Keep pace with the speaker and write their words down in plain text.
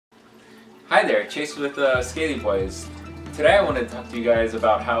Hi there, Chase with Scaly Boys. Today I want to talk to you guys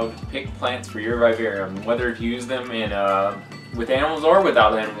about how to pick plants for your vivarium, whether to use them in with animals or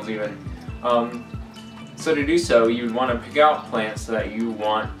without animals even. So to do so, you would want to pick out plants that you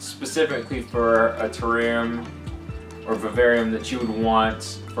want specifically for a terrarium or vivarium that you would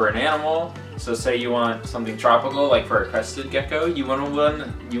want for an animal. So say you want something tropical, like for a crested gecko, you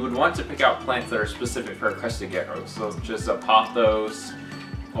would want to pick out plants that are specific for a crested gecko. So just a pothos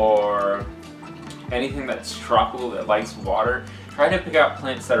or anything that's tropical that likes water. Try to pick out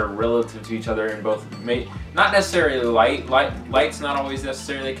plants that are relative to each other in both, not necessarily light's not always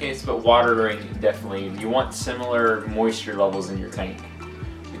necessarily the case, but watering definitely. You want similar moisture levels in your tank,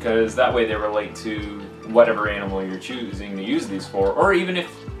 because that way they relate to whatever animal you're choosing to use these for. Or even if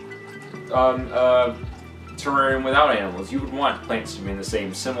terrarium without animals, you would want plants to be in the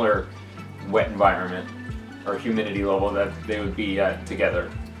same similar wet environment or humidity level that they would be at together.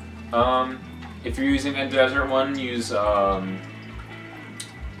 If you're using a desert one, use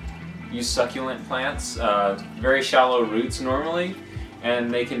succulent plants, very shallow roots normally,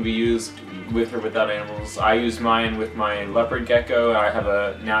 and they can be used with or without animals. I use mine with my leopard gecko. I have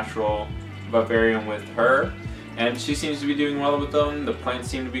a natural vivarium with her, and she seems to be doing well with them. The plants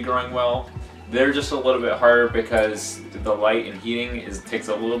seem to be growing well. They're just a little bit harder because the light and heating takes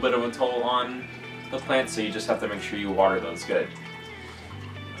a little bit of a toll on the plants, so you just have to make sure you water those good.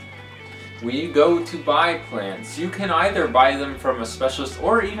 When you go to buy plants, you can either buy them from a specialist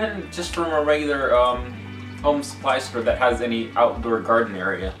or even just from a regular home supply store that has any outdoor garden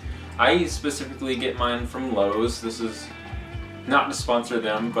area. I specifically get mine from Lowe's. This is not to sponsor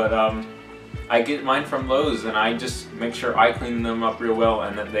them, but I get mine from Lowe's, and I just make sure I clean them up real well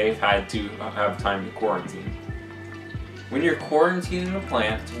and that they've had to have time to quarantine. When you're quarantining a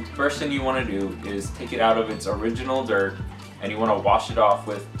plant, the first thing you want to do is take it out of its original dirt, and you want to wash it off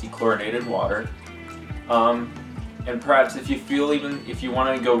with dechlorinated water. And perhaps if you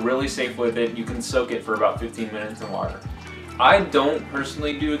want to go really safe with it, you can soak it for about 15 minutes in water. I don't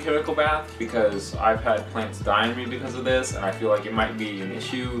personally do a chemical bath because I've had plants die on me because of this, and I feel like it might be an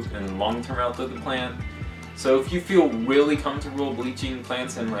issue in the long-term health of the plant. So if you feel really comfortable bleaching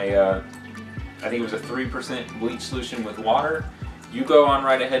plants in I think it was a 3% bleach solution with water, you go on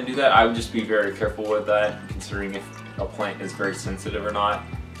right ahead and do that. I would just be very careful with that, considering if a plant is very sensitive or not.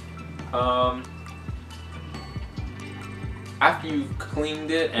 After you've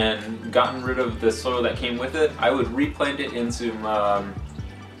cleaned it and gotten rid of the soil that came with it, I would replant it into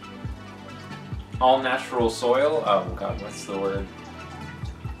all natural soil. Oh god, what's the word?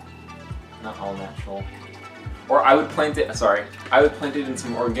 Not all natural. Or I would plant it in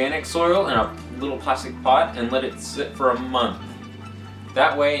some organic soil in a little plastic pot and let it sit for a month.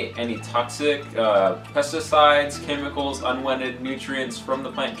 That way, any toxic pesticides, chemicals, unwanted nutrients from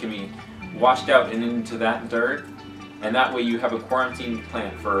the plant can be washed out and into that dirt, and that way you have a quarantined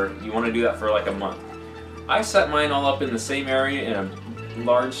plant you want to do that for like a month. I set mine all up in the same area in a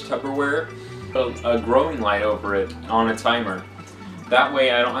large Tupperware, put a growing light over it on a timer. That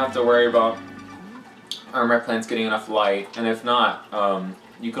way I don't have to worry about are my plants getting enough light, and if not,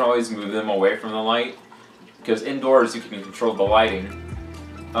 you can always move them away from the light, because indoors you can control the lighting.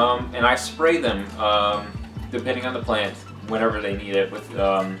 And I spray them, depending on the plant, whenever they need it with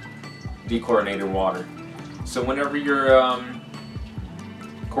dechlorinated water. So whenever you're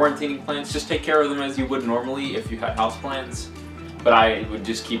quarantining plants, just take care of them as you would normally if you had houseplants. But I would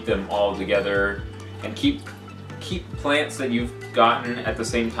just keep them all together and keep plants that you've gotten at the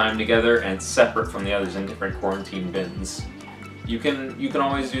same time together and separate from the others in different quarantine bins. You can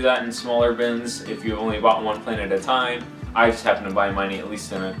always do that in smaller bins if you only bought one plant at a time. I just happen to buy mine at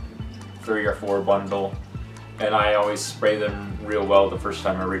least in a 3 or 4 bundle, and I always spray them real well the first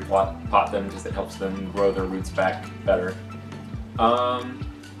time I repot them because it helps them grow their roots back better.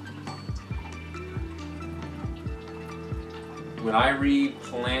 When I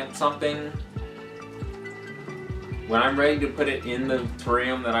replant something, when I'm ready to put it in the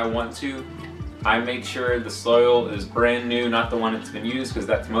terrarium that I want to, I make sure the soil is brand new, not the one that's been used, because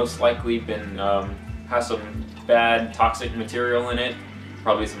that's most likely been has some bad toxic material in it,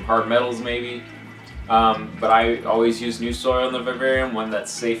 probably some hard metals maybe. But I always use new soil in the vivarium, one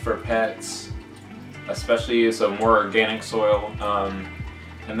that's safe for pets, especially some more organic soil.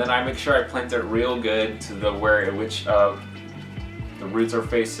 And then I make sure I plant it real good to the the roots are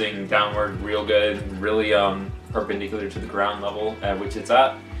facing downward real good, really perpendicular to the ground level at which it's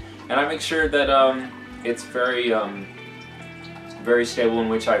at. And I make sure that it's very stable in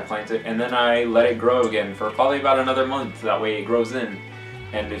which I plant it, and then I let it grow again for probably about another month. That way it grows in.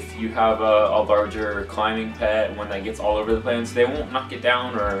 And if you have a larger climbing pet, one that gets all over the plants, they won't knock it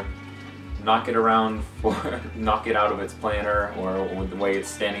down or knock it around for knock it out of its planter or with the way it's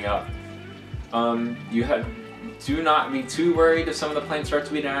standing up. Do not be too worried if some of the plants start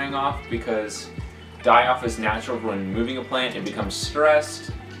to be dying off, because die-off is natural. When moving a plant, it becomes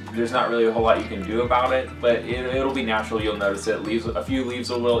stressed. There's not really a whole lot you can do about it, but it'll be natural. You'll notice it. A few leaves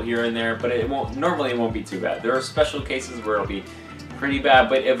will wilt here and there, but normally it won't be too bad. There are special cases where it'll be pretty bad,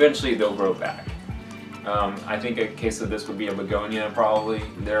 but eventually they'll grow back. I think a case of this would be a begonia, probably.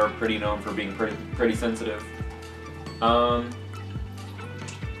 They're pretty known for being pretty sensitive.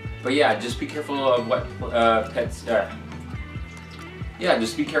 But yeah, just be careful of what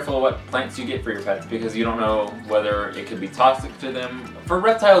just be careful of what plants you get for your pets, because you don't know whether it could be toxic to them. For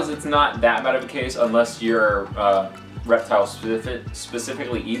reptiles, it's not that bad of a case unless your reptile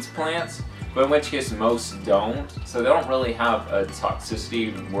specifically eats plants, but in which case most don't, so they don't really have a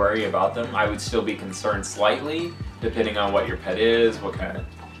toxicity worry about them. I would still be concerned slightly, depending on what your pet is, what kind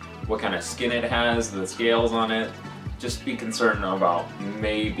of skin it has, the scales on it. Just be concerned about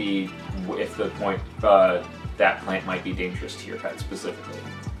maybe if the point that plant might be dangerous to your pet specifically.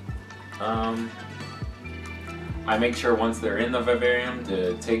 I make sure once they're in the vivarium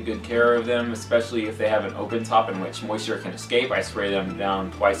to take good care of them, especially if they have an open top in which moisture can escape. I spray them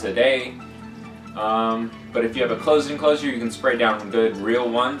down twice a day. But if you have a closed enclosure, you can spray down good real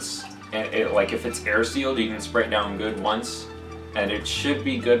once. And like if it's air sealed, you can spray it down good once. And it should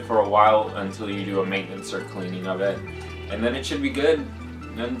be good for a while until you do a maintenance or cleaning of it. And then it should be good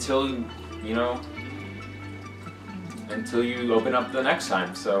until, you know, until you open up the next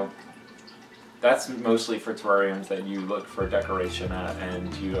time. So that's mostly for terrariums that you look for decoration at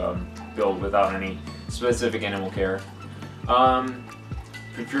and you build without any specific animal care.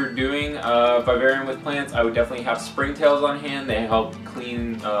 If you're doing a vivarium with plants, I would definitely have springtails on hand. They help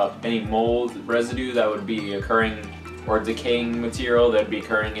clean any mold residue that would be occurring, or decaying material that would be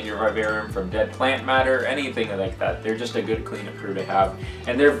occurring in your vivarium from dead plant matter, anything like that. They're just a good cleanup crew to have,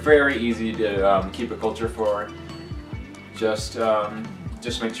 and they're very easy to keep a culture for. Just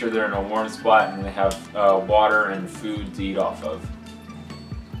make sure they're in a warm spot and they have water and food to eat off of.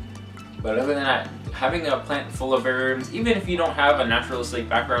 But other than that, having a plant full of vivariums, even if you don't have a naturalistic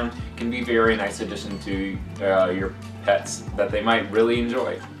background, can be a very nice addition to your pets that they might really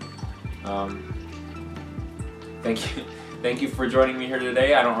enjoy. Thank you for joining me here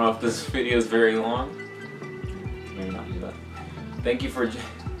today. I don't know if this video is very long. Maybe not do that. Thank you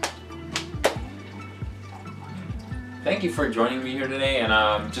for joining me here today,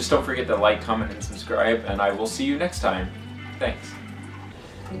 and just don't forget to like, comment, and subscribe, and I will see you next time. Thanks.